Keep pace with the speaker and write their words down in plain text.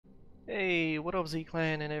Hey, what up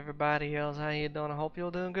Z-Clan and everybody else, how you doing? I hope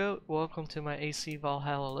you're doing good. Welcome to my AC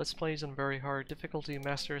Valhalla Let's Plays on very hard difficulty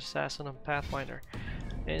Master Assassin and Pathfinder.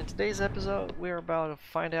 In today's episode, we're about to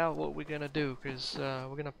find out what we're gonna do, because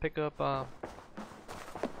we're gonna pick up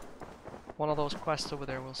one of those quests over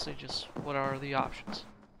there. We'll see just what are the options.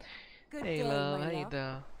 Good Hey day, love, my how you love.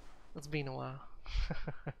 doing? It's been a while.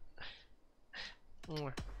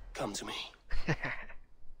 Come to me.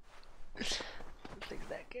 Fix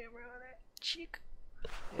that camera on that cheek.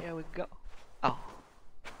 There we go. Oh.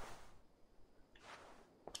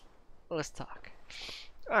 Let's talk.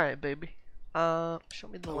 Alright, baby. Show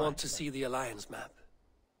me the I lines want to map. see the Alliance map.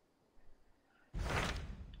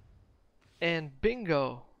 And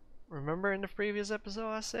bingo! Remember in the previous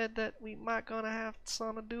episode I said that we might gonna have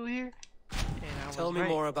something to do here? And I Tell was me right.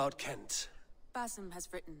 more about Kent. Basim has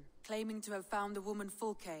written, claiming to have found the woman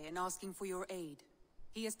Fulke and asking for your aid.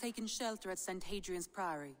 He has taken shelter at St. Hadrian's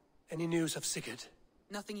Priory. Any news of Sigurd?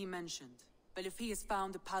 Nothing he mentioned. But if he has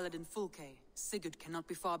found the paladin Fulke, Sigurd cannot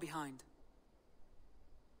be far behind.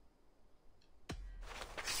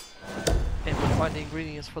 And we'll find the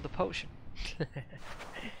ingredients for the potion.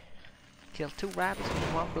 Kill 2 rabbits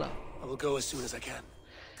with 1 blow. I will go as soon as I can.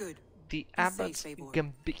 Good. The Be Abbot's safe, Abbot.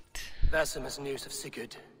 Gambit. Basim has news of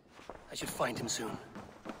Sigurd. I should find him soon.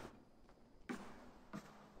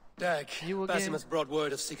 Dag, You again? Basim has brought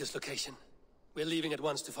word of Sigurd's location. We're leaving at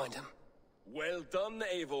once to find him. Well done,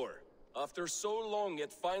 Eivor. After so long,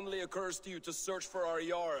 it finally occurs to you to search for our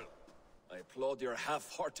Jarl. I applaud your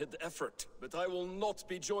half-hearted effort, but I will not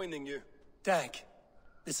be joining you. Dag,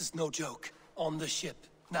 this is no joke. On the ship,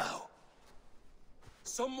 now.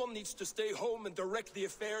 Someone needs to stay home and direct the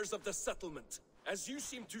affairs of the settlement. As you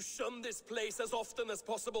seem to shun this place as often as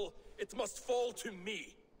possible, it must fall to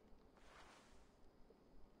me.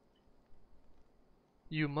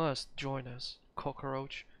 You must join us,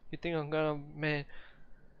 cockroach. You think I'm gonna,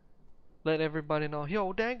 let everybody know,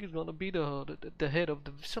 yo, Dag is gonna be the head of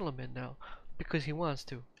the settlement now, because he wants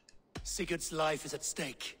to. Sigurd's life is at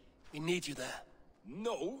stake. We need you there.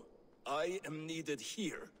 No, I am needed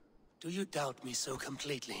here. Do you doubt me so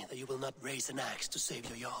completely that you will not raise an axe to save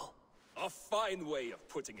your Jarl? A fine way of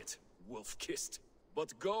putting it, wolf-kissed.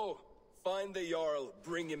 But go, find the Jarl,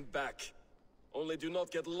 bring him back. Only do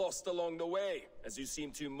not get lost along the way, as you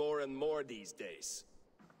seem to more and more these days.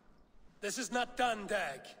 This is not done,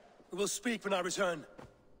 Dag. We will speak when I return.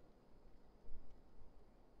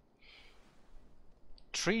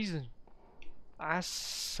 Treason. I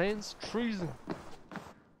sense treason.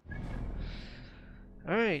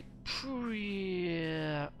 Alright.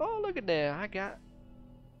 Yeah. Oh, look at that. I got...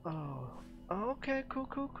 Oh. Okay,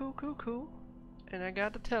 cool. And I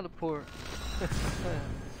got the teleport.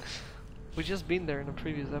 We just been there in the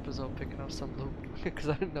previous episode picking up some loot because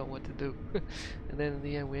I didn't know what to do. And then in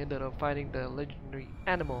the end we ended up fighting the legendary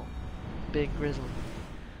animal, Big Grizzly.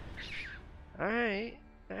 Alright.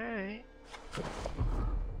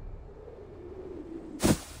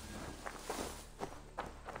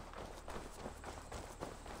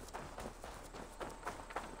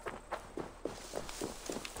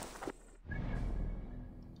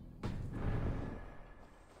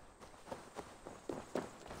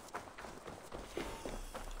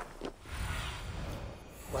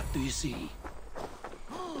 What do you see?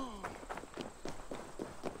 Oh,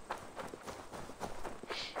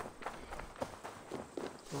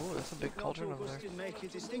 that's a big cauldron over there. Augustine make a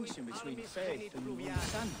distinction between faith and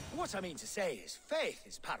understanding. What I mean to say is, faith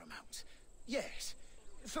is paramount. Yes,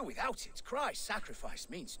 for without it, Christ's sacrifice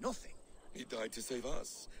means nothing. He died to save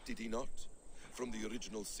us, did he not? From the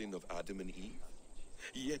original sin of Adam and Eve.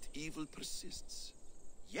 Yet evil persists.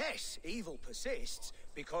 Yes, evil persists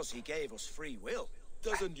because he gave us free will.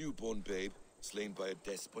 Does a newborn babe, slain by a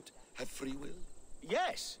despot, have free will?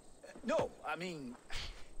 Yes. No, I mean,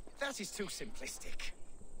 that is too simplistic.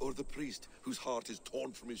 Or the priest whose heart is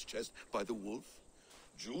torn from his chest by the wolf?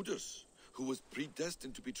 Judas, who was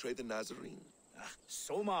predestined to betray the Nazarene?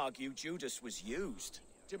 Some argue Judas was used.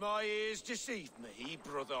 Do my ears deceive me,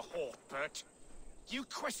 brother Hawkbert? You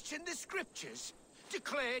question the scriptures?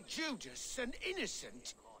 Declare Judas an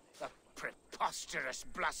innocent? A preposterous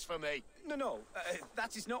blasphemy. No,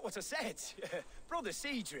 that is not what I said. Brother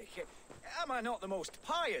Cedric, am I not the most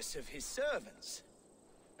pious of his servants?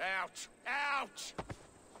 Out!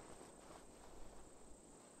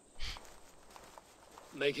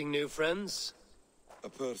 Making new friends? A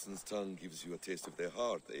person's tongue gives you a taste of their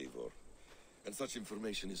heart, Eivor. And such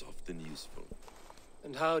information is often useful.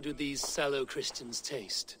 And how do these sallow Christians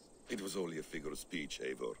taste? It was only a figure of speech,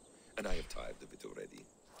 Eivor, and I have tired of it already.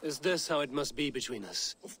 Is this how it must be between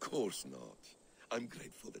us? Of course not. I'm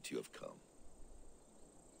grateful that you have come.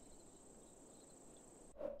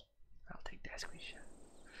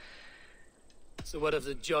 So what of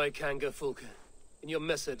the Joy Kanga Fulke? In your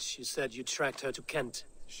message, you said you tracked her to Kent.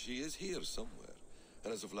 She is here somewhere,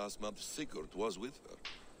 and as of last month, Sigurd was with her.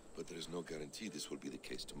 But there is no guarantee this will be the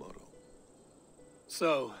case tomorrow.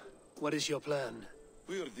 So, what is your plan?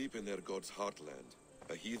 We are deep in their god's heartland,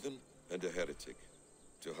 a heathen and a heretic.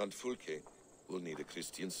 To hunt Fulke, we'll need a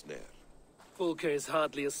Christian snare. Fulke is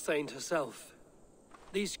hardly a saint herself.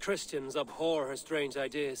 These Christians abhor her strange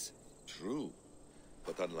ideas. True,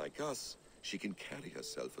 but unlike us, she can carry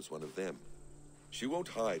herself as one of them. She won't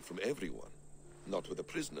hide from everyone, not with a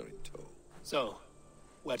prisoner in tow. So,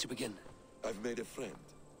 where to begin? I've made a friend,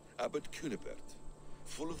 Abbot Cunibert,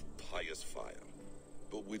 full of pious fire,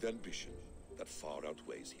 but with ambition that far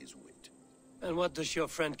outweighs his wit. And what does your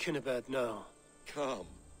friend Cunibert know? Come,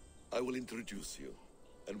 I will introduce you,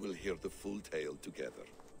 and we'll hear the full tale together.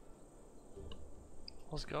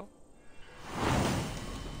 Let's go.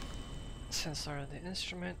 Sensor, the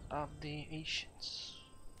instrument of the ancients.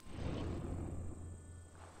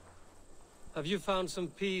 Have you found some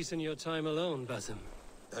peace in your time alone, Basim?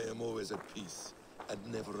 I am always at peace, and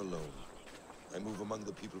never alone. I move among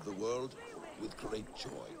the people of the world with great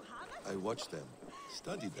joy. I watch them,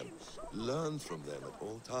 study them, learn from them at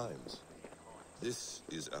all times. This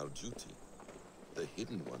is our duty. The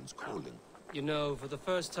Hidden One's calling. You know, for the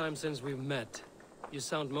first time since we've met, you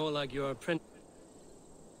sound more like you're a prince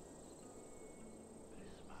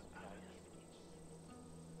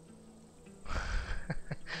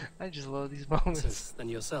I just love these moments. than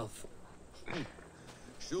yourself.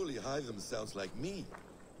 Surely Hytham sounds like me.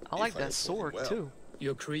 I like If I that am sword well. too.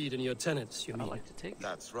 Your creed and your tenets, you I mean? like to take it.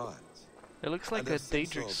 That's right. It looks like And a sense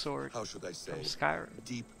Daedric of, sword how should I say, from Skyrim.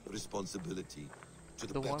 deep responsibility to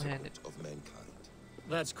the The betterment one-handed. of mankind.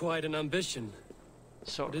 That's quite an ambition.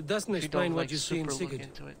 So But it doesn't if you explain don't, what like, you see in super look Sigurd.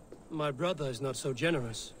 into it. My brother is not so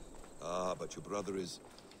generous. Ah, but your brother is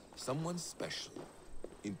someone special,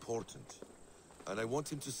 important, and I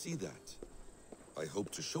want him to see that. I hope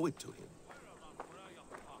to show it to him.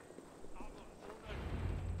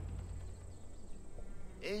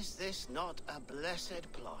 Is this not a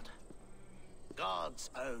blessed plot? God's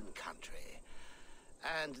own country.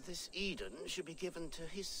 And this Eden should be given to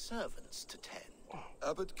his servants to tend.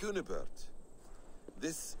 Abbot Cunibert,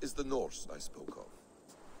 this is the Norse I spoke of.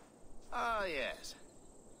 Ah, yes.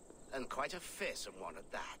 And quite a fearsome one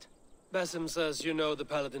at that. Basim says you know the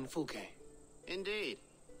paladin Fulke. Indeed.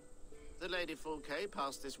 The Lady Fulke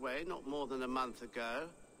passed this way not more than a month ago.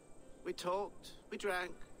 We talked, we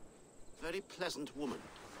drank. Very pleasant woman.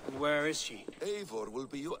 And where is she? Eivor will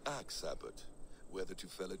be your axe, Abbot, whether to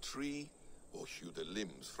fell a tree or hew the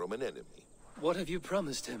limbs from an enemy. What have you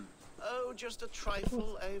promised him? Oh, just a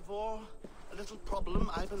trifle, Eivor. A little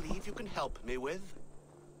problem I believe you can help me with.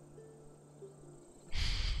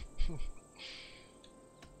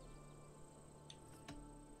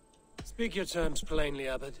 Speak your terms plainly,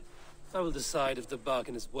 Abbot. I will decide if the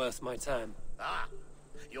bargain is worth my time. Ah,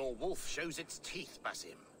 your wolf shows its teeth,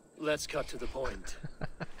 Basim. Let's cut to the point.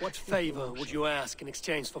 What favor would you ask in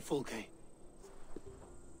exchange for Fulke?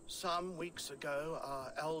 Some weeks ago,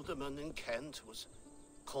 our alderman in Kent was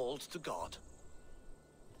called to God.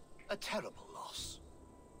 A terrible loss.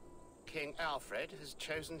 King Alfred has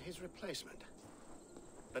chosen his replacement,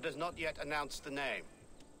 but has not yet announced the name.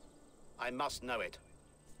 I must know it.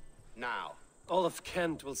 Now. All of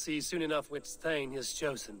Kent will see soon enough which Thane he has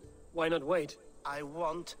chosen. Why not wait? I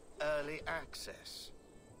want early access.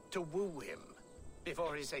 To woo him,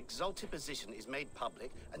 before his exalted position is made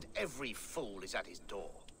public and every fool is at his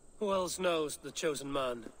door. Who else knows the chosen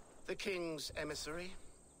man? The king's emissary,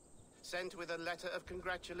 sent with a letter of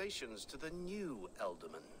congratulations to the new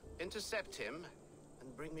alderman. Intercept him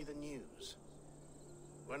and bring me the news.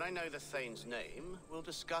 When I know the Thane's name, we'll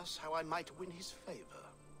discuss how I might win his favor.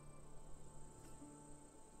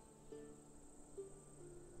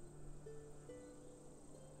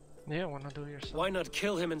 Yeah, why not do it yourself? Why not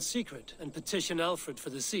kill him in secret and petition Alfred for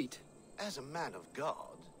the seat? As a man of God,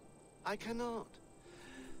 I cannot.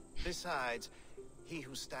 Besides, he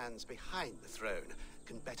who stands behind the throne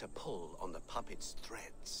can better pull on the puppet's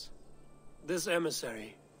threads. This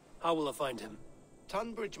emissary, how will I find him?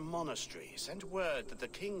 Tunbridge Monastery sent word that the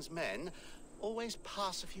king's men always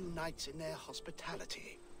pass a few nights in their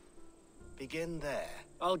hospitality. Begin there.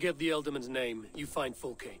 I'll get the Elderman's name. You find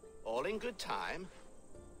Fulke. All in good time.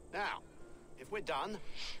 Now, if we're done,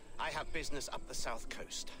 I have business up the south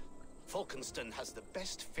coast. Falkenston has the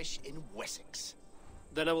best fish in Wessex.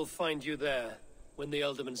 Then I will find you there, when the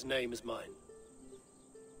Elderman's name is mine.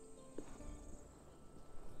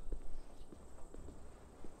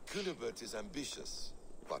 Cunibert is ambitious,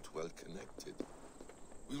 but well connected.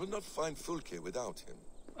 We will not find Fulke without him.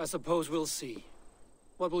 I suppose we'll see.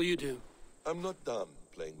 What will you do? I'm not done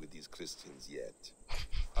playing with these Christians yet.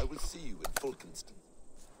 I will see you in Fulkenston.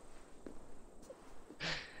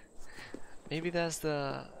 Maybe that's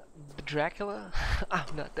the Dracula?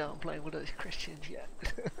 I'm not done playing with those Christians yet.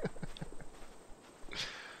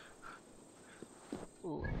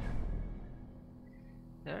 Ooh.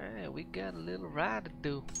 Alright, we got a little ride to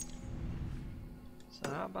do. So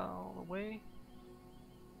how about all the way?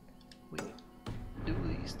 We do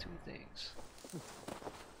these two things.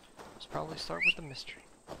 Let's probably start with the mystery.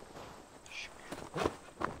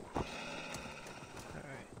 Alright.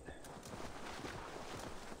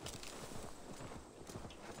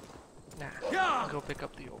 Nah, I'll go pick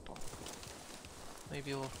up the opal.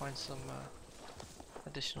 Maybe we'll find some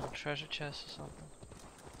additional treasure chests or something.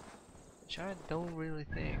 Which I don't really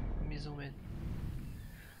think. Let me zoom in.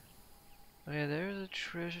 Okay, there's a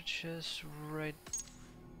treasure chest right...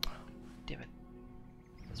 Damn it.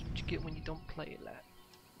 That's what you get when you don't play it like.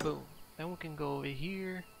 Boom. Then we can go over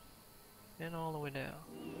here and all the way down.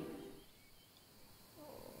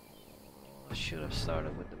 I should have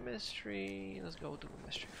started with the mystery. Let's go do the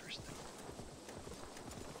mystery first then.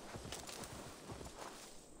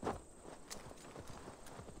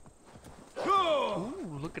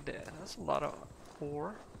 Ooh, look at that. That's a lot of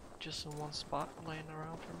ore just in one spot laying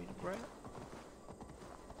around for me to grab.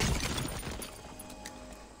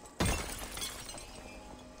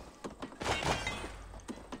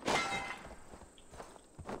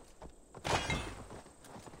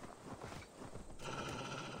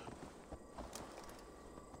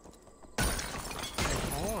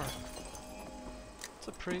 More. It's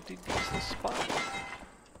a pretty decent spot.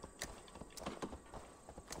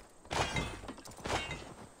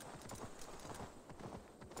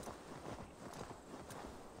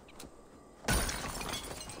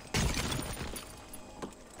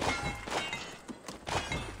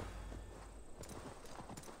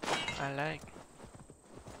 I like.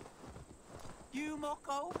 You mock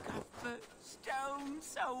old Cuthbert, stone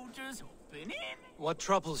soldiers hopping in. What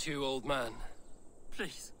troubles you, old man?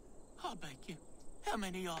 Please, I beg you. How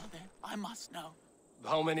many are there? I must know.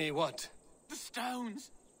 How many what? The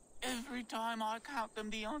stones. Every time I count them,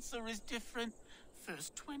 the answer is different.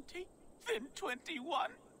 First 20, then 21.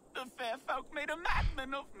 The fair folk made a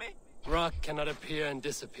madman of me. Rock cannot appear and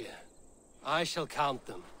disappear. I shall count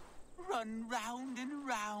them. Run round and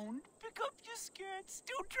round, pick up your skirts,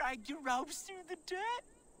 still drag your robes through the dirt.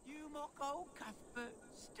 You mock old Cuthbert,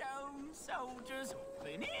 stone soldiers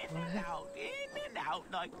hopping in and out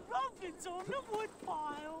like robins on a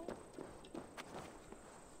woodpile.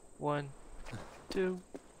 1, 2,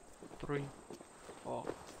 3, 4,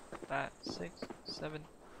 5, 6, 7,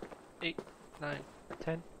 8, 9,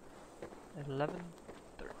 10, 11,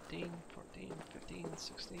 13, 14, 15,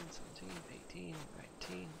 16, 17, 18,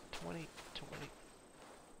 19, 20,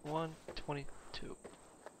 21, 22.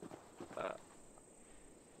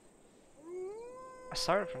 I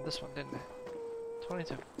started from this one, didn't I?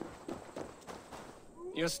 22.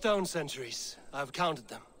 Your stone sentries. I've counted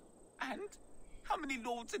them. And how many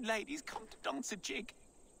lords and ladies come to dance a jig?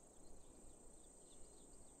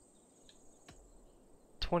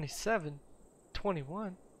 27,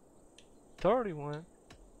 21, 31,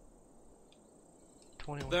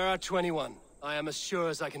 21. There are 21. I am as sure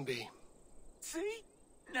as I can be. See?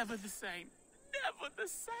 Never the same. Never the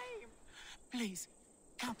same. Please,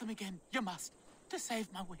 count them again. You must. To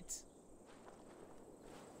save my wits.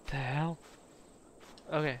 The hell?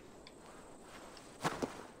 Okay.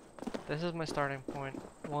 This is my starting point.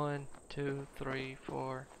 1, 2, 3,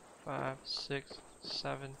 4, 5, 6,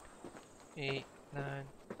 7, 8, 9,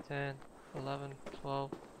 10, 11,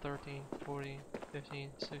 12, 13, 14, 15,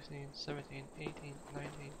 16, 17, 18,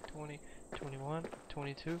 19, 20, 21,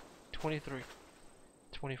 22, 23,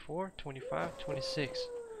 24, 25, 26.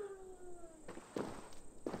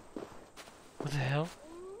 What the hell?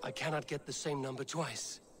 I cannot get the same number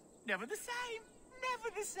twice. Never the same. Never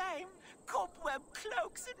the same. Cobweb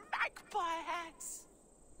cloaks and magpie hats.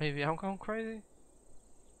 Maybe I'm going crazy?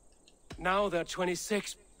 Now there are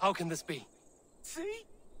 26. How can this be? See?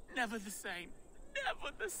 Never the same.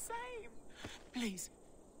 Never the same. Please,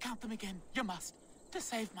 count them again. You must. To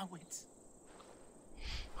save my wits.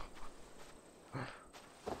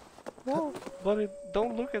 Well, but it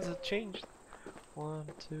don't look as it changed. 1,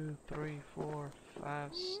 2, 3, 4,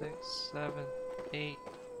 5, 6, 7, 8,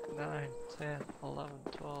 9, 10, 11,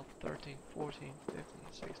 12, 13, 14, 15,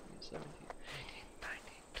 16, 17, 18, 19,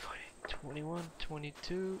 20, 21,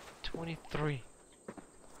 22, 23.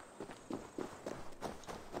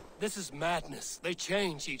 This is madness. They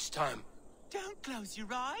change each time. Don't Close your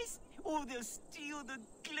eyes, or they'll steal the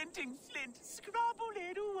glinting flint. Scrabble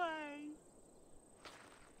it away.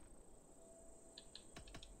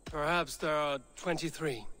 Perhaps there are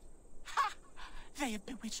 23. Ha! They have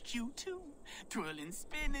bewitched you too. Twirl and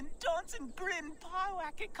spin and dance and grin.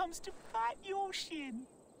 Pyewack, it comes to bite your shin.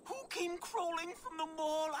 Who came crawling from the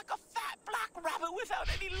moor like a fat black rabbit without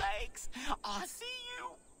any legs? I see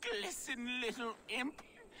you, glisten little imp.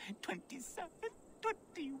 27,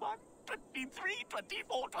 21, 23,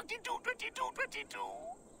 24, 22, 22, 22.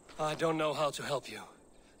 I don't know how to help you.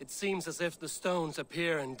 It seems as if the stones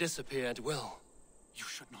appear and disappear at will. You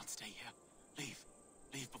should not stay here. Leave.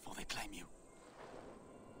 Leave before they claim you.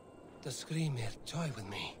 The Skrymir toy with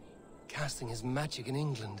me, casting his magic in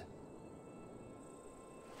England.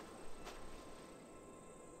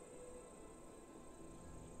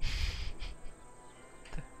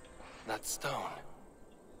 That stone.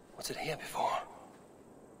 Was it here before?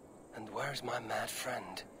 And where's my mad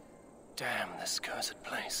friend? Damn this cursed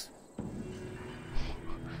place.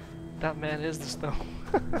 That man is the stone.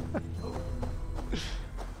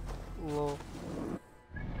 Lol.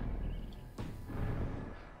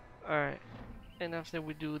 Alright. And after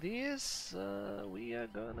we do this, we are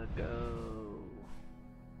gonna go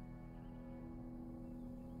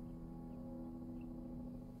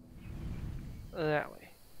that way.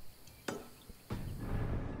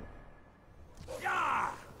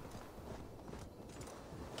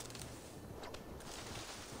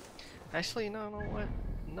 Actually, no, what?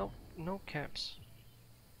 No camps.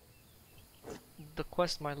 The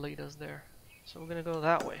quest might lead us there, so we're gonna go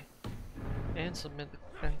that way and submit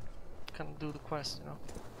and kind of do the quest, you know.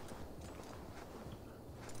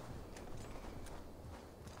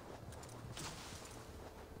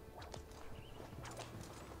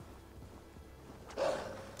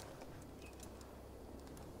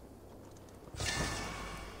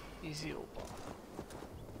 Easy old ball.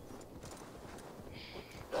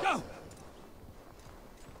 Go!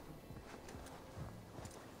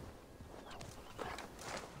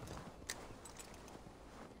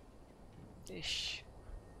 Ish.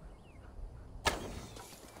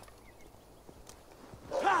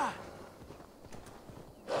 Ah!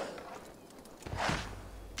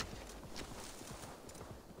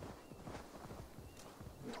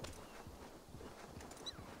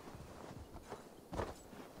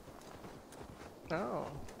 Oh,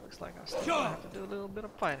 looks like I still have to do a little bit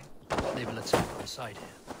of fighting. Maybe let's go inside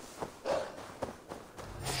here.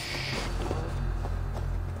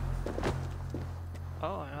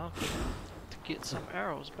 Oh, yeah, to get some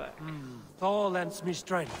arrows back. Thor lends me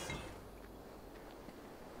strength.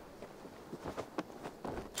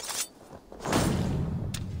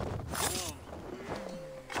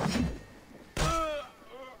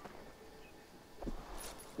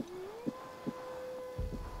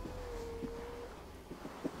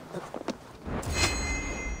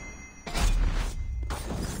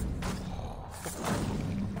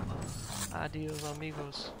 Adios,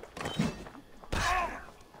 amigos.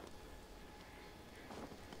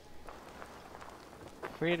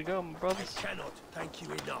 Free to go, my brothers. Cannot thank you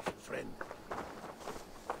enough, friend.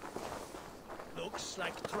 Looks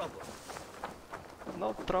like trouble.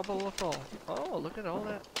 No trouble at all. Oh, look at all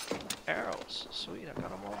that arrows. Sweet, I got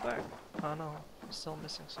them all back. Oh no, I'm still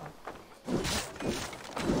missing some.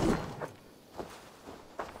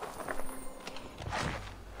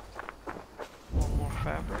 One more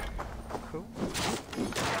fabric. Cool.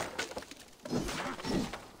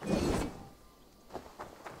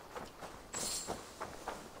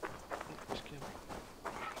 Excuse me.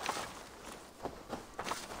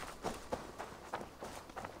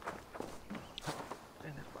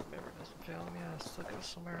 And if my memory doesn't fail me, I still got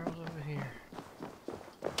some arrows over here.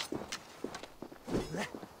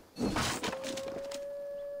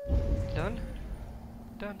 Done?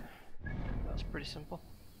 Done. That was pretty simple.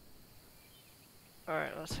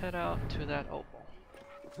 Alright, let's head out to that opal.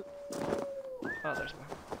 Oh, there's one.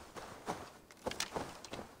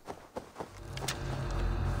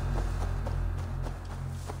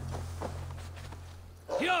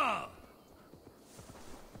 Yeah!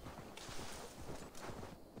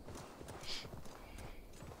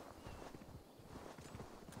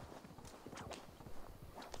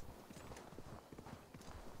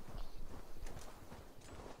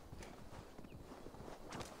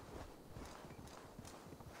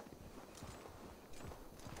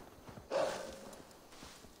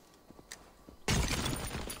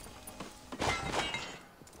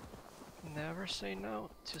 Never say no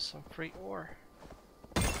to some free ore.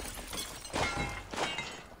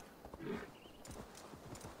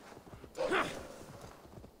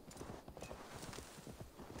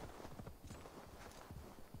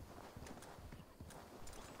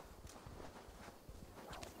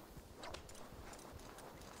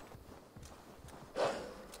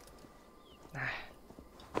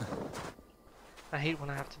 hate when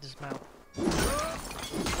I have to dismount.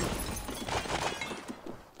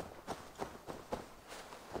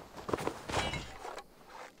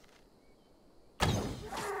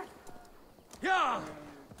 Yeah!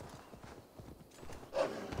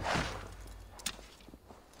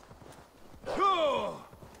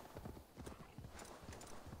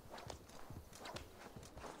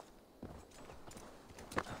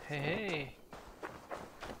 Hey,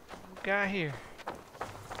 guy here.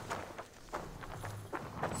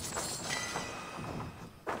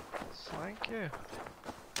 Thank you.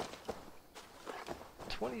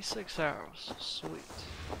 26 hours. Sweet.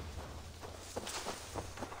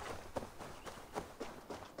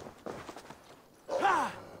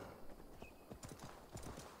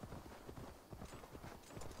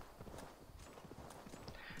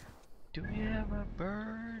 Do we have a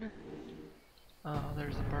bird? Oh,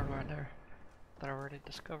 there's a bird right there that I already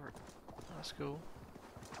discovered. That's cool.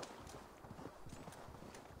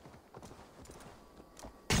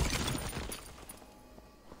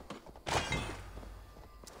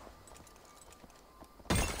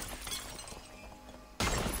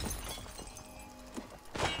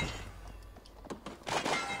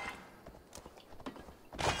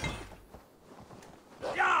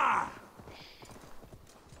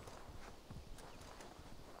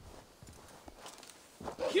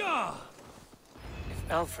 If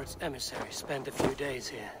Alfred's emissary spent a few days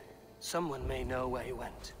here, someone may know where he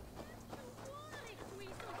went.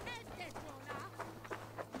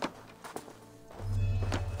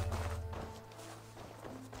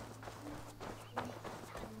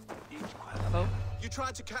 Oh, You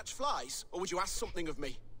tried to catch flies, or would you ask something of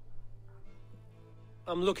me?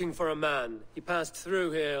 I'm looking for a man. He passed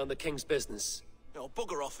through here on the king's business. No,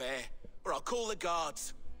 bugger off here, or I'll call the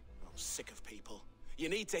guards. I'm sick of people. You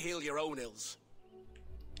need to heal your own ills.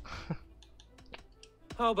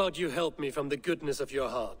 How about you help me from the goodness of your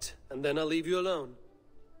heart, and then I'll leave you alone?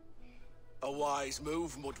 A wise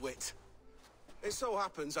move, Mudwit. It so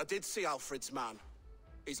happens I did see Alfred's man.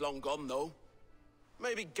 He's long gone, though.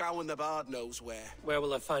 Maybe Gowan the Bard knows where. Where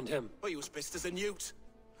will I find him? But he was pissed as a newt.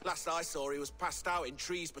 Last I saw, he was passed out in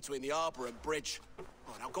trees between the arbor and bridge.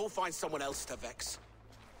 Oh, now go find someone else to vex.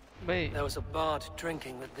 wait. There was a bard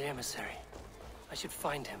drinking with the emissary. I should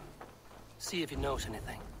find him. See if he knows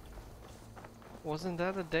anything. Wasn't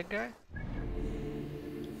that a dead guy?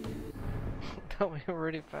 That we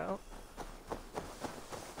already found?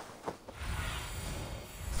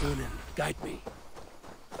 Thunin, guide me.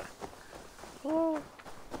 Oh.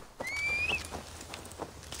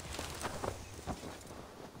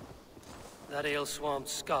 That ale-swamped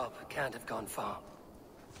scab can't have gone far.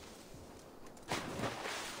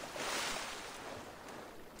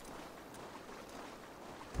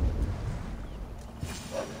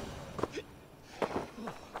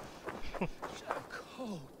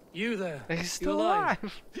 You there? He's You still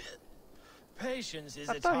alive. Patience is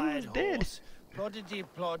I a thought he tired was dead. horse. Ploddity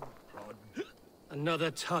plod plod.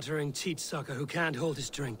 Another tottering teat sucker who can't hold his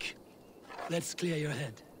drink. Let's clear your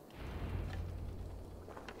head.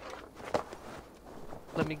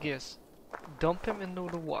 Let me guess. Dump him into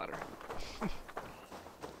the water.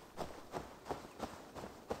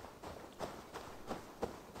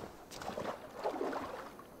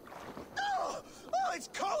 Oh, it's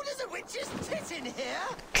cold as a witch's tit in here!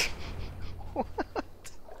 What?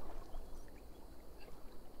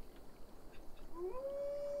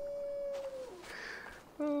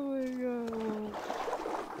 Oh my god.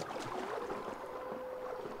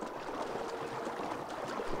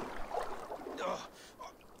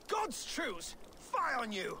 God's truce! Fie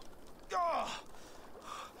on you! Oh,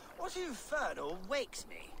 what infernal wakes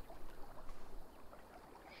me?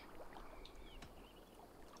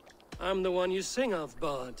 I'm the one you sing of,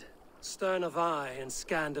 Bard. Stern of eye and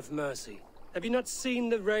scant of mercy. Have you not seen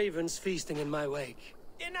the ravens feasting in my wake?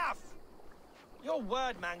 Enough! Your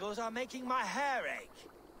word mangles are making my hair ache.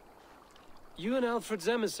 You and Alfred's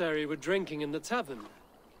emissary were drinking in the tavern.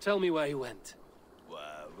 Tell me where he went. Were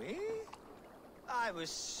we? I was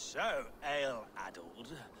so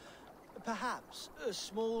ale-addled. Perhaps a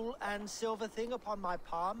small and silver thing upon my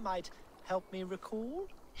palm might help me recall?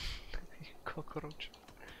 Cockroach.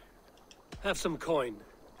 Have some coin,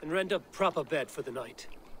 and rent a proper bed for the night.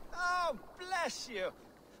 Oh, bless you!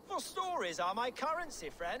 For stories are my currency,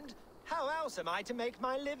 friend. How else am I to make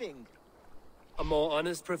my living? A more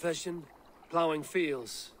honest profession? Plowing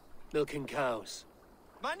fields, milking cows.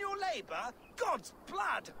 Manual labor? God's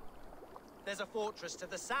blood! There's a fortress to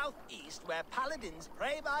the southeast where paladins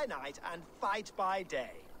pray by night and fight by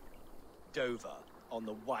day. Dover, on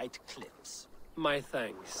the White Cliffs. My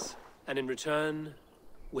thanks. And in return,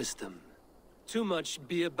 wisdom. Too much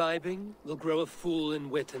beer-bibbing will grow a fool in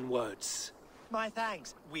wit and words. My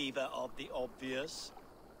thanks, weaver of the obvious.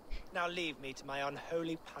 Now leave me to my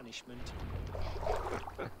unholy punishment.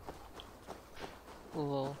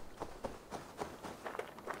 Lol.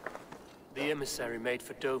 The emissary made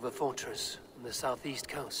for Dover Fortress on the southeast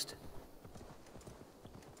coast.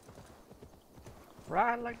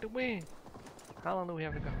 Ride like the wind. How long do we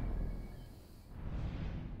have to go?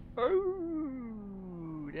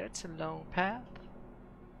 Oh, that's a long path.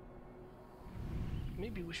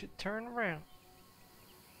 Maybe we should turn around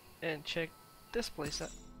and check this place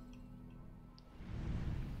out.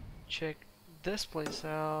 Check this place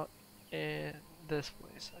out and this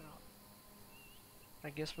place out. I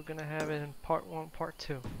guess we're gonna have it in part 1, part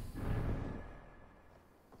 2.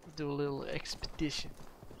 Do a little expedition.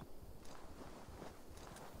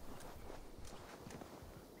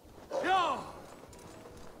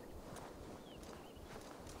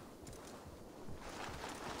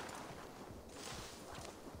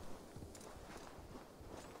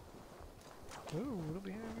 Ooh, what do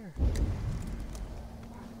we have here?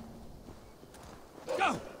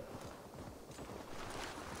 Go!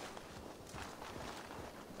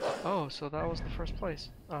 Oh, so that was the first place.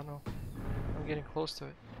 Oh no, I'm getting close to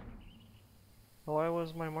it. Why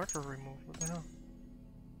was my marker removed? What the hell?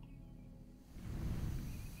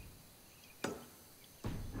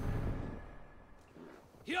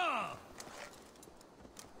 Yeah!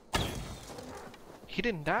 He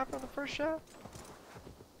didn't die from the first shot?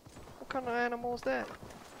 What kind of animal is that?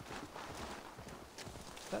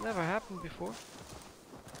 That never happened before.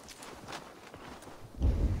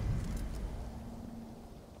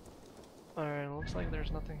 Alright, looks like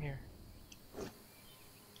there's nothing here.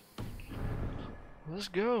 Let's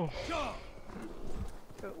go! Oh,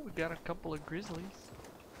 we got a couple of grizzlies.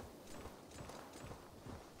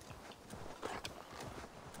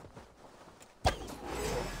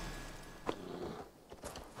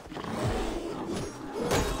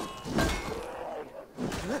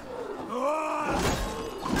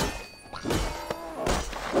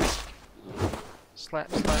 Slap,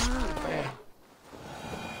 slap, bam.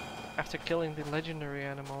 After killing the legendary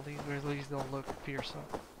animal, these grizzlies don't look fearsome.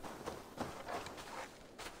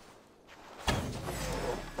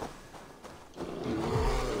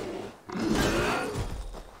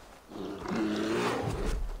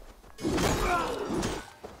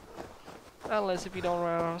 Unless if you don't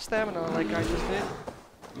run out of stamina like I just did.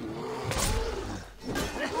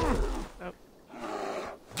 Oh.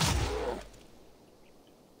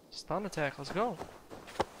 Stun attack, let's go.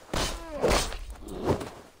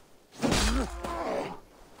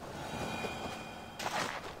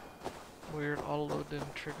 Weird auto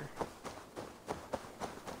didn't trigger.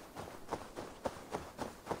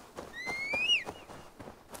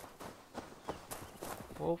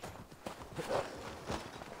 Wolf.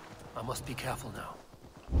 I must be careful now.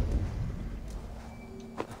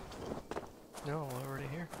 No, we're already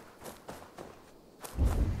here.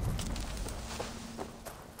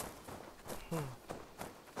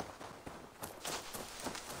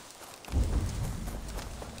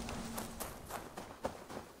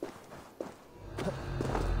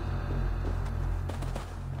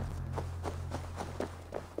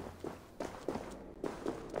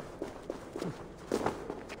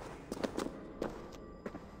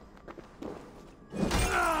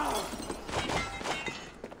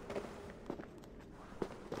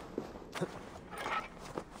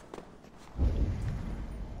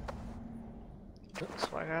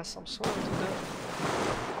 So I got some sort to do.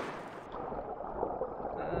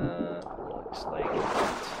 Looks like it.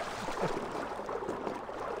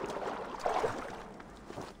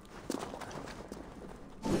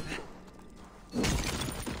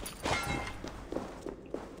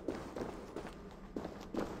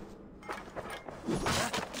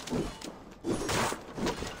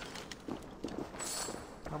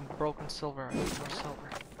 I'm broken silver, I need more silver.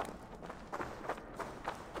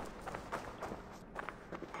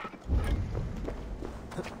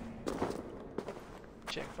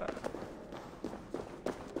 Check that.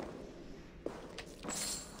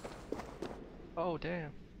 Oh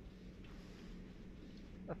damn.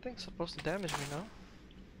 That thing's supposed to damage me now.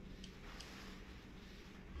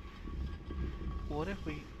 What if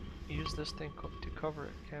we use this thing to cover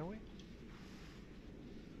it, can we?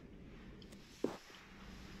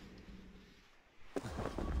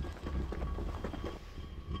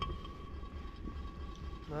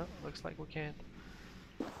 No, looks like we can't.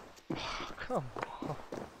 Oh, come on.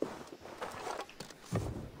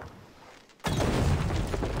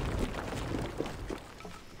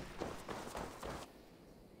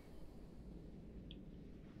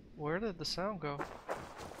 Where did the sound go?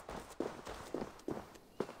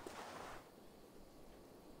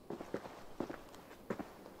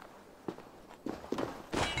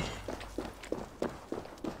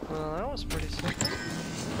 Well, that was pretty simple.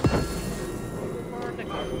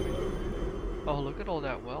 Oh, look at all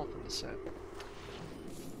that wealth in the set.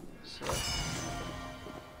 So,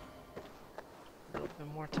 a little bit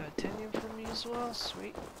more titanium for me as well.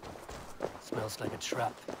 Sweet. Smells like a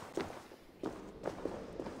trap.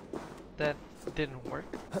 That didn't work.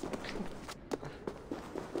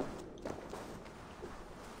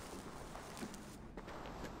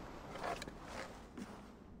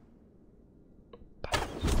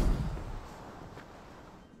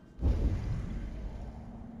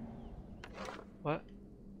 What?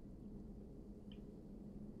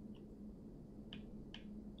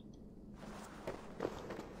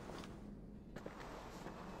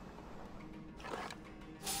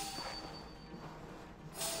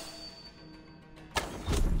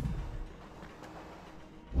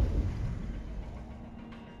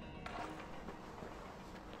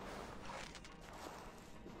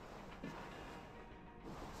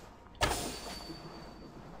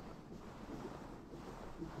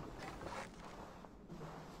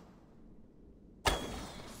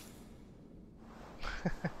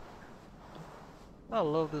 I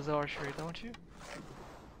love this archery, don't you?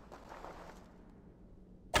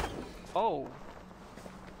 Oh!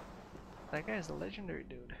 That guy's a legendary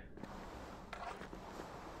dude.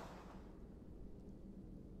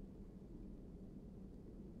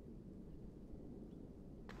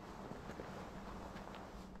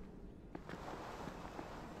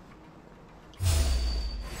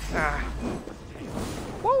 Ah!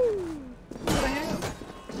 Woo! What the hell?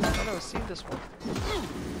 I've never seen this one.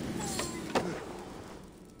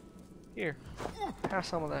 Here, have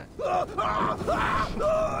some of that.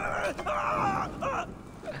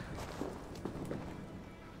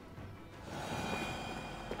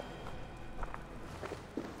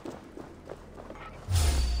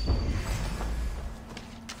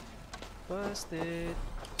 Busted.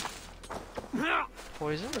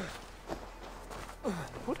 Poison?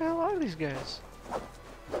 Who the hell are these guys?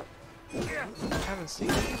 I haven't seen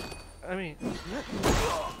them. I mean...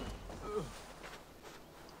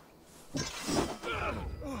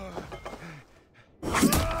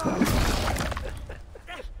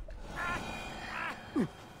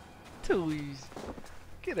 Too easy.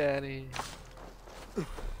 Get out of here.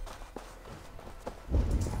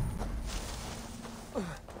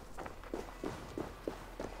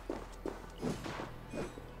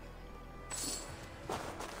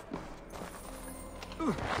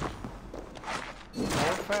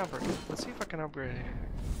 More fabric. Let's see if I can upgrade it.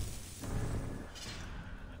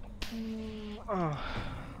 Oh,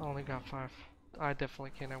 I only got 5. I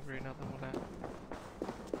definitely can't upgrade nothing with that.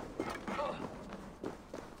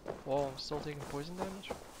 Whoa, I'm still taking poison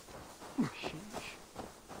damage? Sheesh.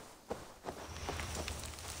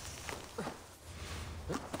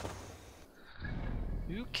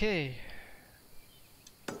 Okay.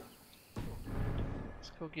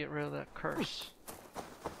 Let's go get rid of that curse.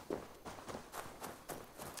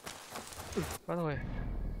 By the way,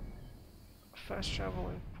 fast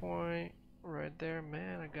traveling point right there.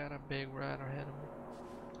 Man, I got a big rat ahead of me.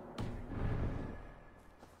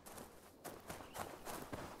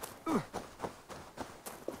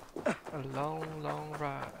 A long, long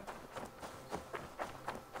ride.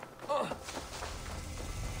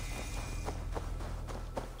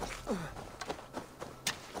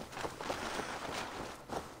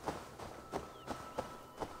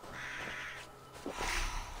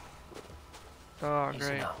 Oh,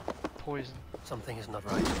 great. Now. Poison. Something is not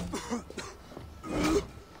right.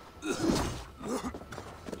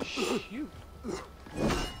 Shoot.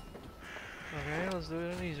 Okay, let's do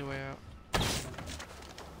it an easy way out.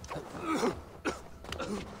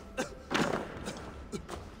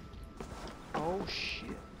 Oh shit.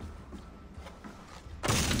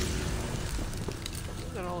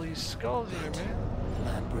 Look at all these skulls here, man.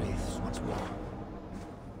 Man breathes once more.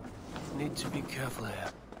 Need to be careful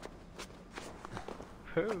here.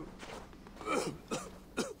 Who?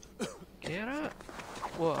 Get up.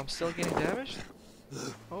 Whoa, I'm still getting damaged?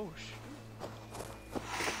 Oh shit.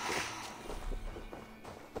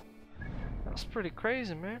 That's pretty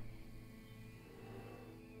crazy, man.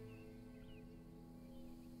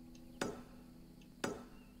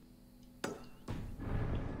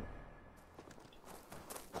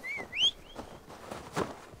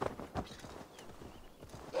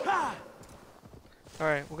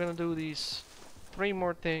 Alright, we're gonna do these 3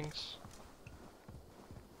 more things.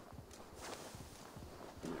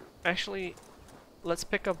 Actually, let's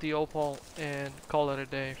pick up the opal and call it a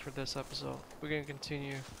day for this episode. We're gonna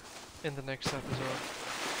continue in the next episode.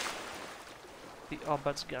 The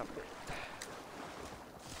Abbot's Gambit.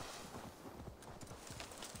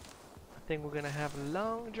 I think we're gonna have a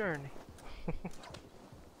long journey.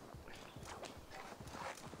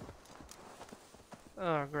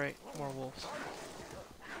 Oh great, more wolves.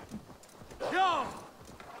 Yeah!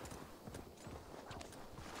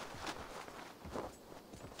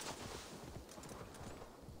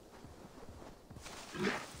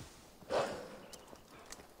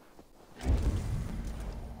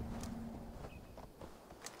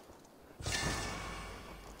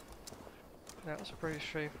 That was pretty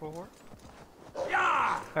straightforward.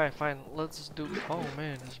 Yeah! Alright, fine, let's do. Oh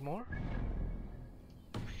man, there's more?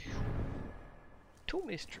 2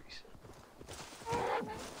 mysteries.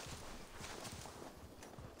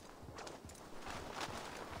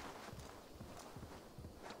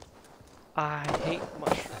 I hate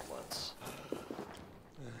mushroom ones.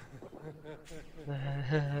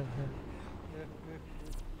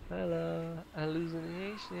 Hello,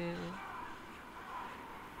 hallucination.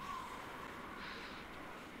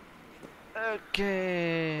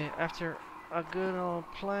 Okay, after a good old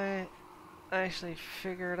play, I actually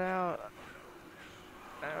figured out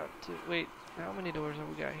how to. Wait, how many doors have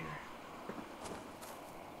we got here?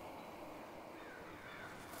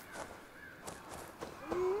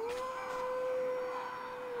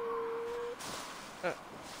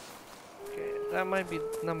 Okay, that might be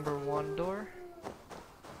number 1 door.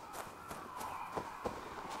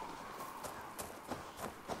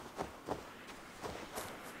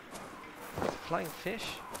 Flying fish?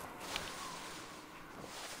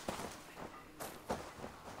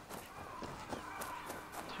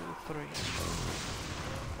 Two, three.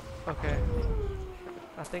 Okay.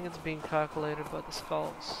 I think it's being calculated by the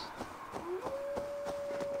skulls.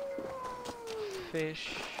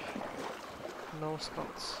 Fish. No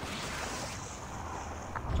skulls.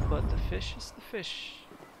 But the fish is the fish.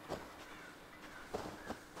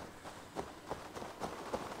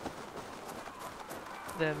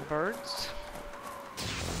 Then birds.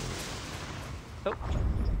 Oh.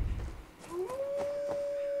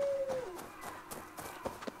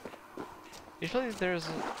 Usually there's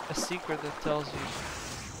a secret that tells you.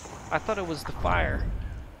 I thought it was the fire,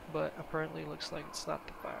 but apparently it looks like it's not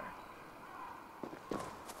the fire.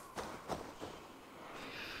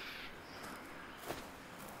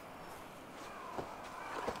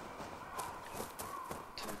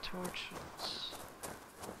 Two torches.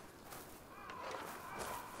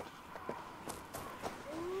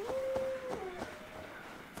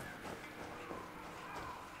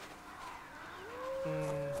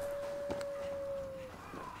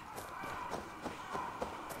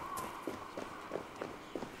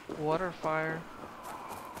 Water fire.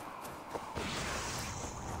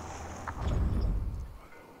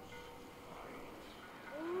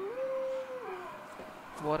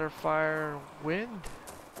 Water fire wind.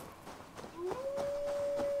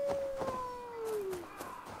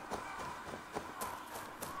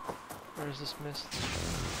 Where's this mist?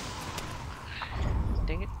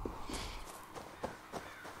 Dang it.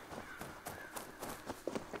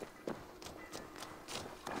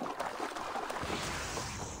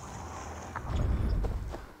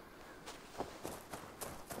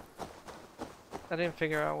 I didn't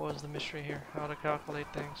figure out what was the mystery here, how to calculate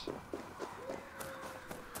things.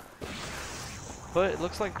 But it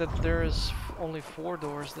looks like that there is only 4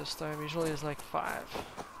 doors this time. Usually it's like 5.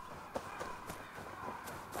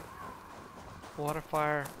 Water,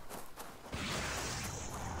 fire,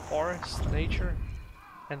 forest, nature,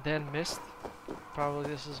 and then mist. Probably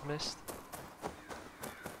this is mist.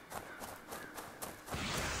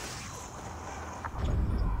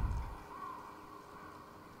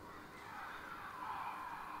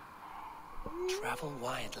 Travel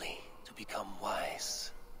widely to become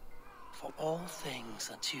wise. For all things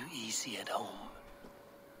are too easy at home,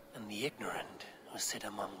 and the ignorant who sit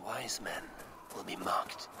among wise men will be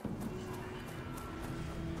mocked.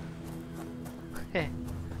 Heh,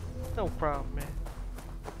 no problem, man.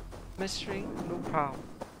 Mystery, no problem.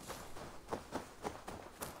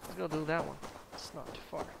 Let's go do that one. It's not too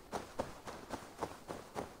far.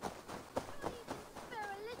 Bear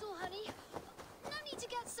a little, honey. No need to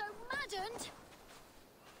get so maddened.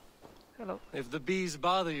 Hello. If the bees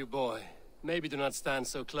bother you, boy, maybe do not stand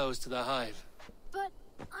so close to the hive. But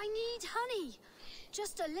I need honey.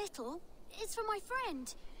 Just a little. It's for my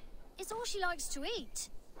friend. It's all she likes to eat.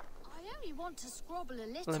 I only want to scrabble a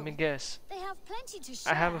little. Let me guess. They have plenty to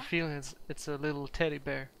share. I have a feeling it's a little teddy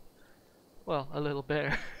bear. Well, a little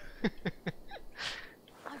bear.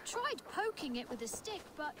 I've tried poking it with a stick,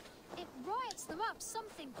 but it riots them up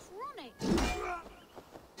something chronic.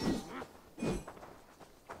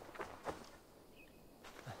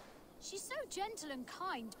 She's so gentle and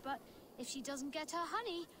kind, but if she doesn't get her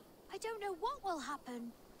honey, I don't know what will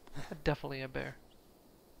happen. Definitely a bear.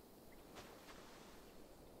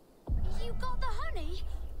 You got the honey?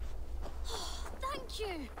 Oh, thank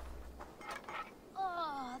you.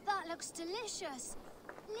 Oh, that looks delicious.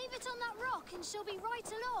 Leave it on that rock and she'll be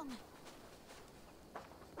right along.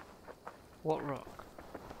 What rock?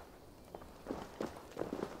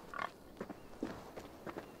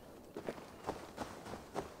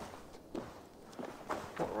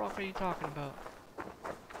 What rock are you talking about?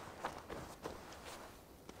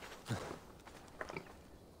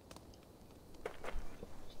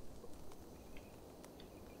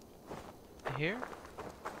 Here?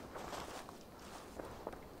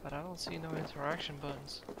 But I don't see no interaction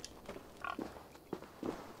buttons.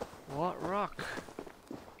 What rock?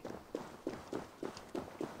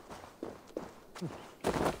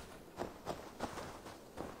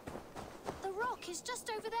 The rock is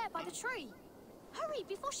just over there by the tree. Hurry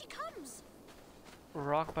before she comes.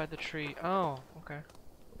 Rock by the tree. Oh, okay.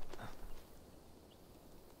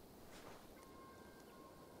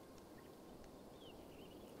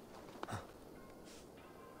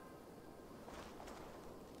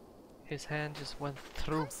 His hand just went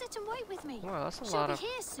through. Come sit and wait with me. Wow, that's a She'll lot be of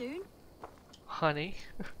here soon. honey.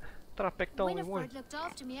 But I picked only one. Winifred looked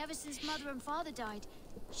after me ever since Mother and Father died.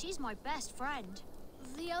 She's my best friend.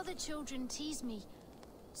 The other children tease me.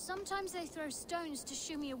 Sometimes they throw stones to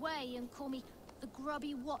shoo me away and call me the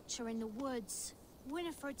grubby watcher in the woods.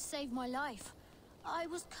 Winifred saved my life. I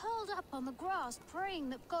was curled up on the grass praying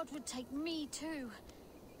that God would take me too.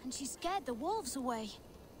 And she scared the wolves away.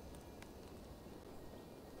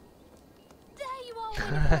 There you are,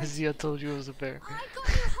 Winifred. See, I told you it was a bear. I got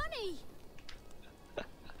you honey.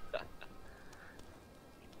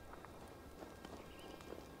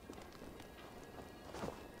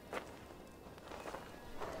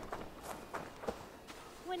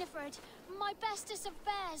 Winifred, my bestest of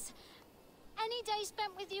bears. Any day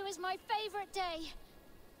spent with you is my favorite day.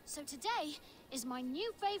 So today is my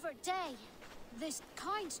new favorite day. This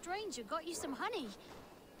kind stranger got you some honey.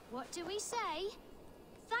 What do we say?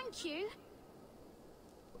 Thank you.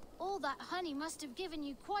 All that honey must have given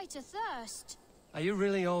you quite a thirst. Are you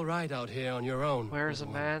really all right out here on your own? Where is a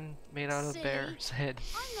man made out of a bear's head?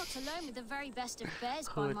 I'm not alone with the very best of bears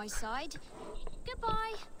by Hood. my side.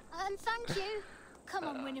 Goodbye, and thank you. Come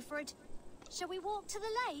on, Winifred. Shall we walk to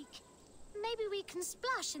the lake? Maybe we can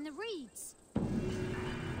splash in the reeds.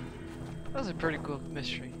 That was a pretty cool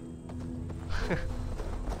mystery.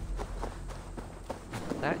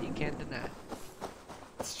 That you can't deny.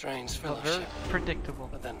 Strange But fellowship. very predictable.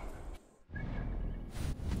 But then,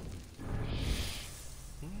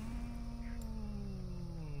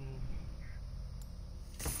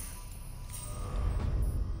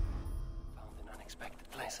 Found in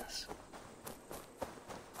unexpected places.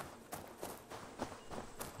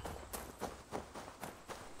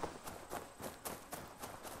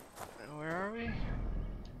 Where are we?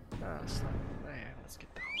 Ah, it's not. Yeah, let's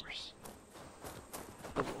get the horse.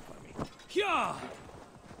 The wolf, I mean. Yeah!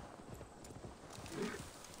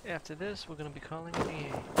 After this, we're gonna be calling it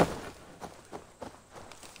EA.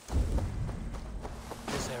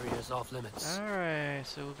 this area is off limits. Alright,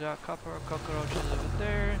 so we got copper cockroaches over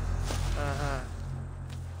there.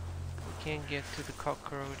 We can't get to the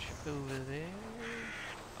cockroach over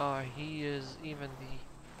there. He is even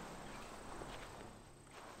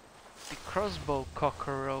the crossbow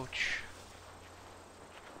cockroach.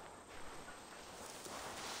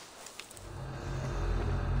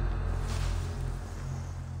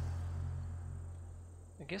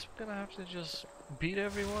 I guess we're gonna have to just beat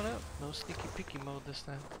everyone up. No sneaky peeky mode this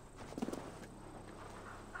time.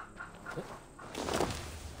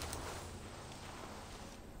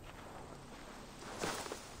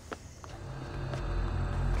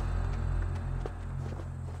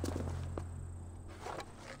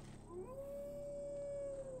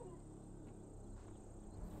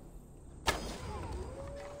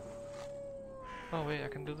 Oh wait, I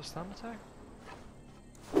can do the stun attack?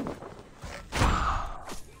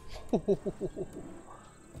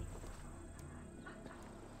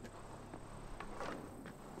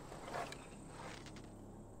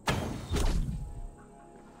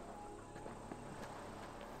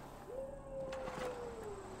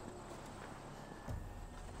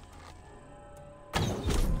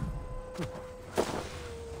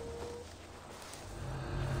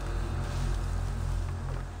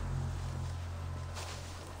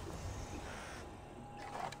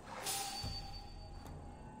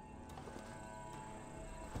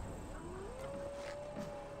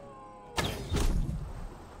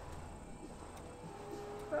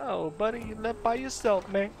 Oh, buddy, you left by yourself,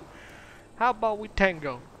 man. How about we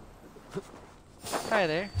tango? Hi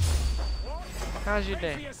there. How's your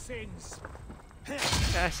day?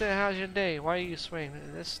 I said, how's your day? Why are you swinging?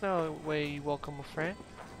 There's no way you welcome a friend.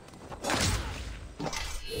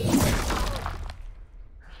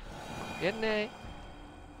 Good night.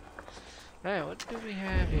 Alright, what do we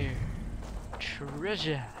have here?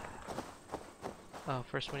 Treasure. Oh,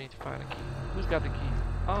 first we need to find a key. Who's got the key?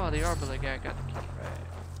 Oh, the Arbalest guy got the key.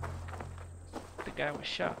 Right. The guy was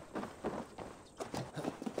shot.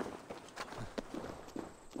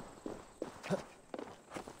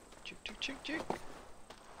 Chick.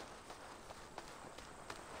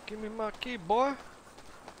 Give me my key, boy.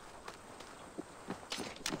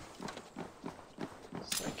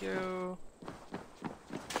 Thank you.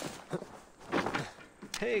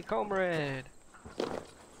 Hey, comrade.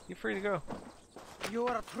 You're free to go. You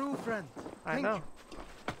are a true friend. I know.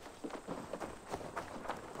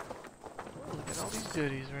 Oh, look at all these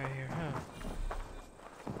goodies right here, huh?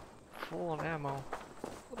 Full on ammo.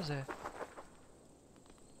 What is that?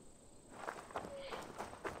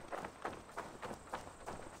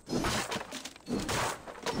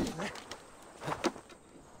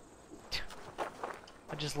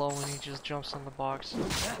 I just love when he just jumps on the box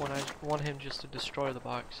when I want him just to destroy the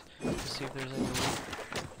box to see if there's any loot.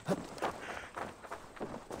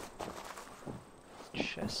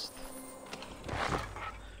 Chest.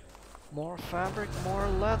 More fabric, more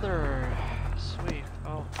leather. Sweet.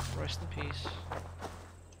 Oh, rest in peace.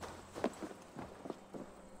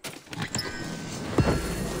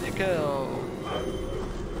 Nickel.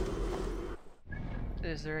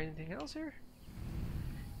 Is there anything else here?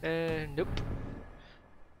 Nope.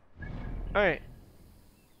 Alright.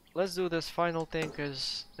 Let's do this final thing,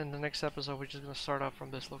 because in the next episode we're just gonna start off from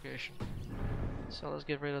this location. So let's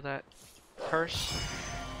get rid of that curse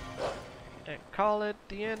and call it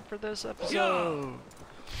the end for this episode.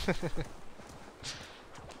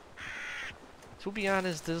 To be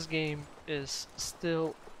honest, this game is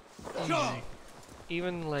still easy.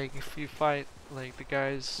 Even like if you fight like the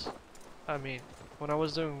guys, I mean, when I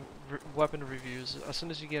was doing weapon reviews, as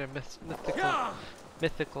soon as you get a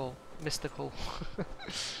mystical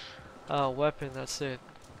weapon, that's it.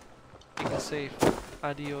 You can say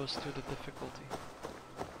adios to the difficulty.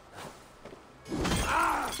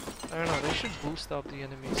 I don't know, they should boost up the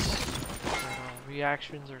enemies'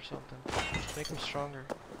 reactions or something. Make them stronger.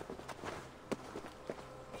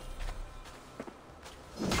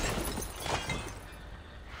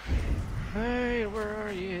 Hey, where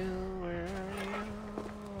are you? Where are you?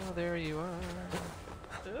 Oh, there you are.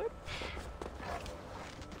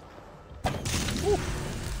 Ooh.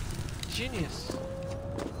 Genius.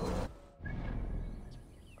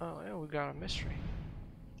 Oh, yeah, we got a mystery.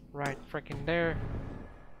 Right freaking there.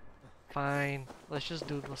 Fine. Let's just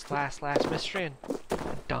do this last mystery and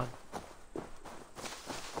I'm done.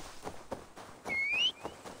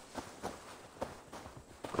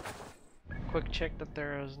 Quick check that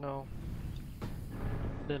there is no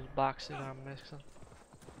little boxes I'm missing.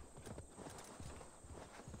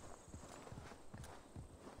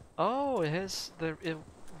 Oh, it has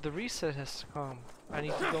the reset has come. I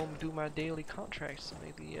need to go and do my daily contracts to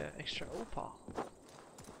make the extra opal.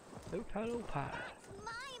 Opal.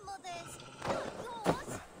 My mother's, not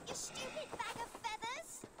yours. You stupid bag of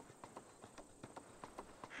feathers.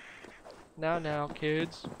 Now,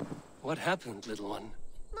 kids. What happened, little one?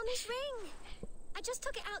 Mummy's ring. I just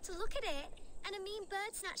took it out to look at it, and a mean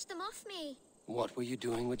bird snatched them off me. What were you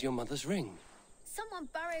doing with your mother's ring? Someone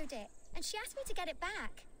borrowed it, and she asked me to get it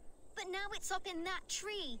back. But now it's up in that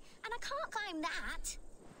tree, and I can't climb that.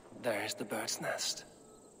 There's the bird's nest.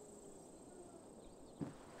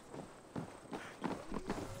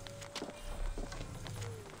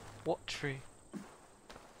 What tree?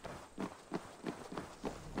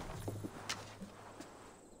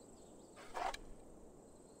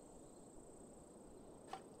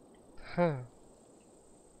 Huh.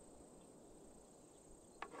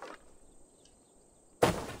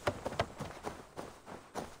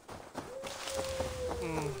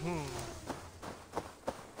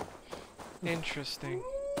 Interesting.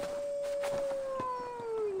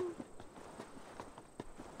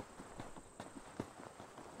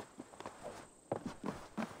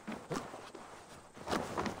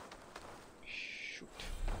 Shoot.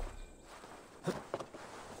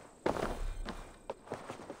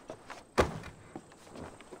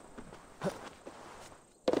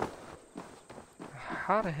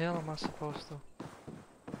 How the hell am I supposed to?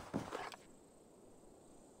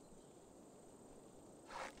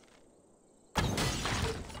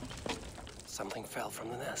 Something fell from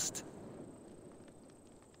the nest.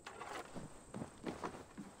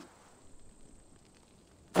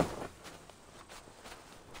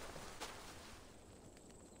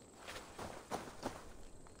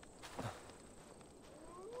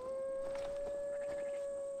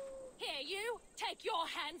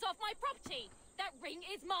 hands off my property! That ring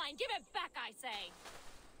is mine! Give it back, I say!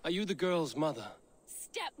 Are you the girl's mother?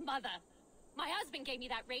 Stepmother! My husband gave me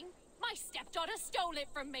that ring. My stepdaughter stole it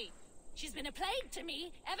from me. She's been a plague to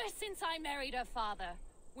me ever since I married her father,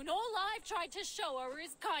 when all I've tried to show her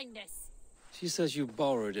is kindness. She says you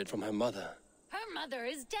borrowed it from her mother. Her mother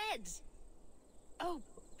is dead. Oh,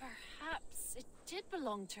 perhaps it did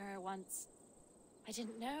belong to her once. I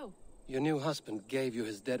didn't know. Your new husband gave you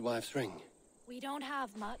his dead wife's ring. We don't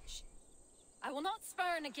have much. I will not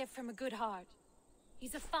spurn a gift from a good heart.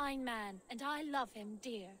 He's a fine man, and I love him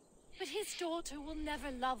dear. But his daughter will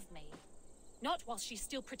never love me. Not while she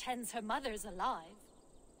still pretends her mother's alive.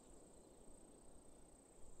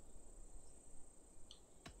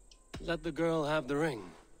 Let the girl have the ring.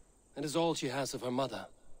 It is all she has of her mother.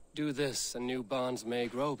 Do this, and new bonds may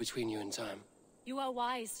grow between you in time. You are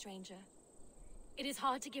wise, stranger. It is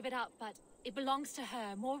hard to give it up, but it belongs to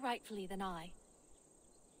her more rightfully than I.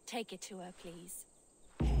 Take it to her, please.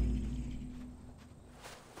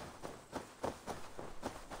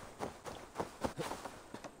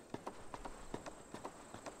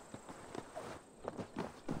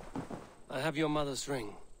 I have your mother's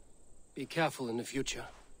ring. Be careful in the future.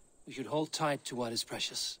 You should hold tight to what is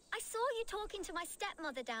precious. I saw you talking to my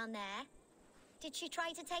stepmother down there. Did she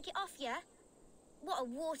try to take it off you? What a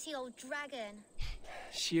warty old dragon.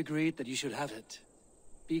 She agreed that you should have it.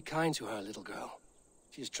 Be kind to her, little girl.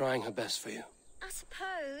 She's trying her best for you. I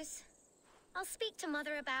suppose. I'll speak to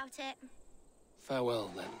Mother about it.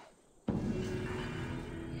 Farewell, then.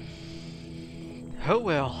 Oh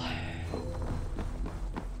well.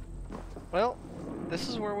 Well, this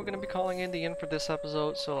is where we're going to be calling in the end for this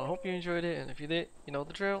episode, so I hope you enjoyed it, and if you did, you know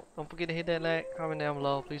the drill. Don't forget to hit that like, comment down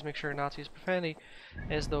below. Please make sure not to use profanity,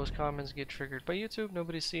 as those comments get triggered by YouTube.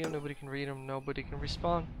 Nobody see them, nobody can read them, nobody can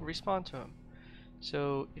respond to them.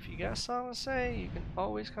 So, if you got something to say, you can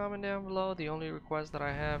always comment down below. The only request that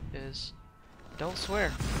I have is, don't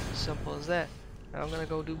swear. Simple as that. Now I'm going to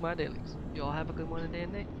go do my dailies. Y'all have a good one today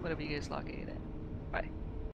and night, whatever you guys like it at. Bye.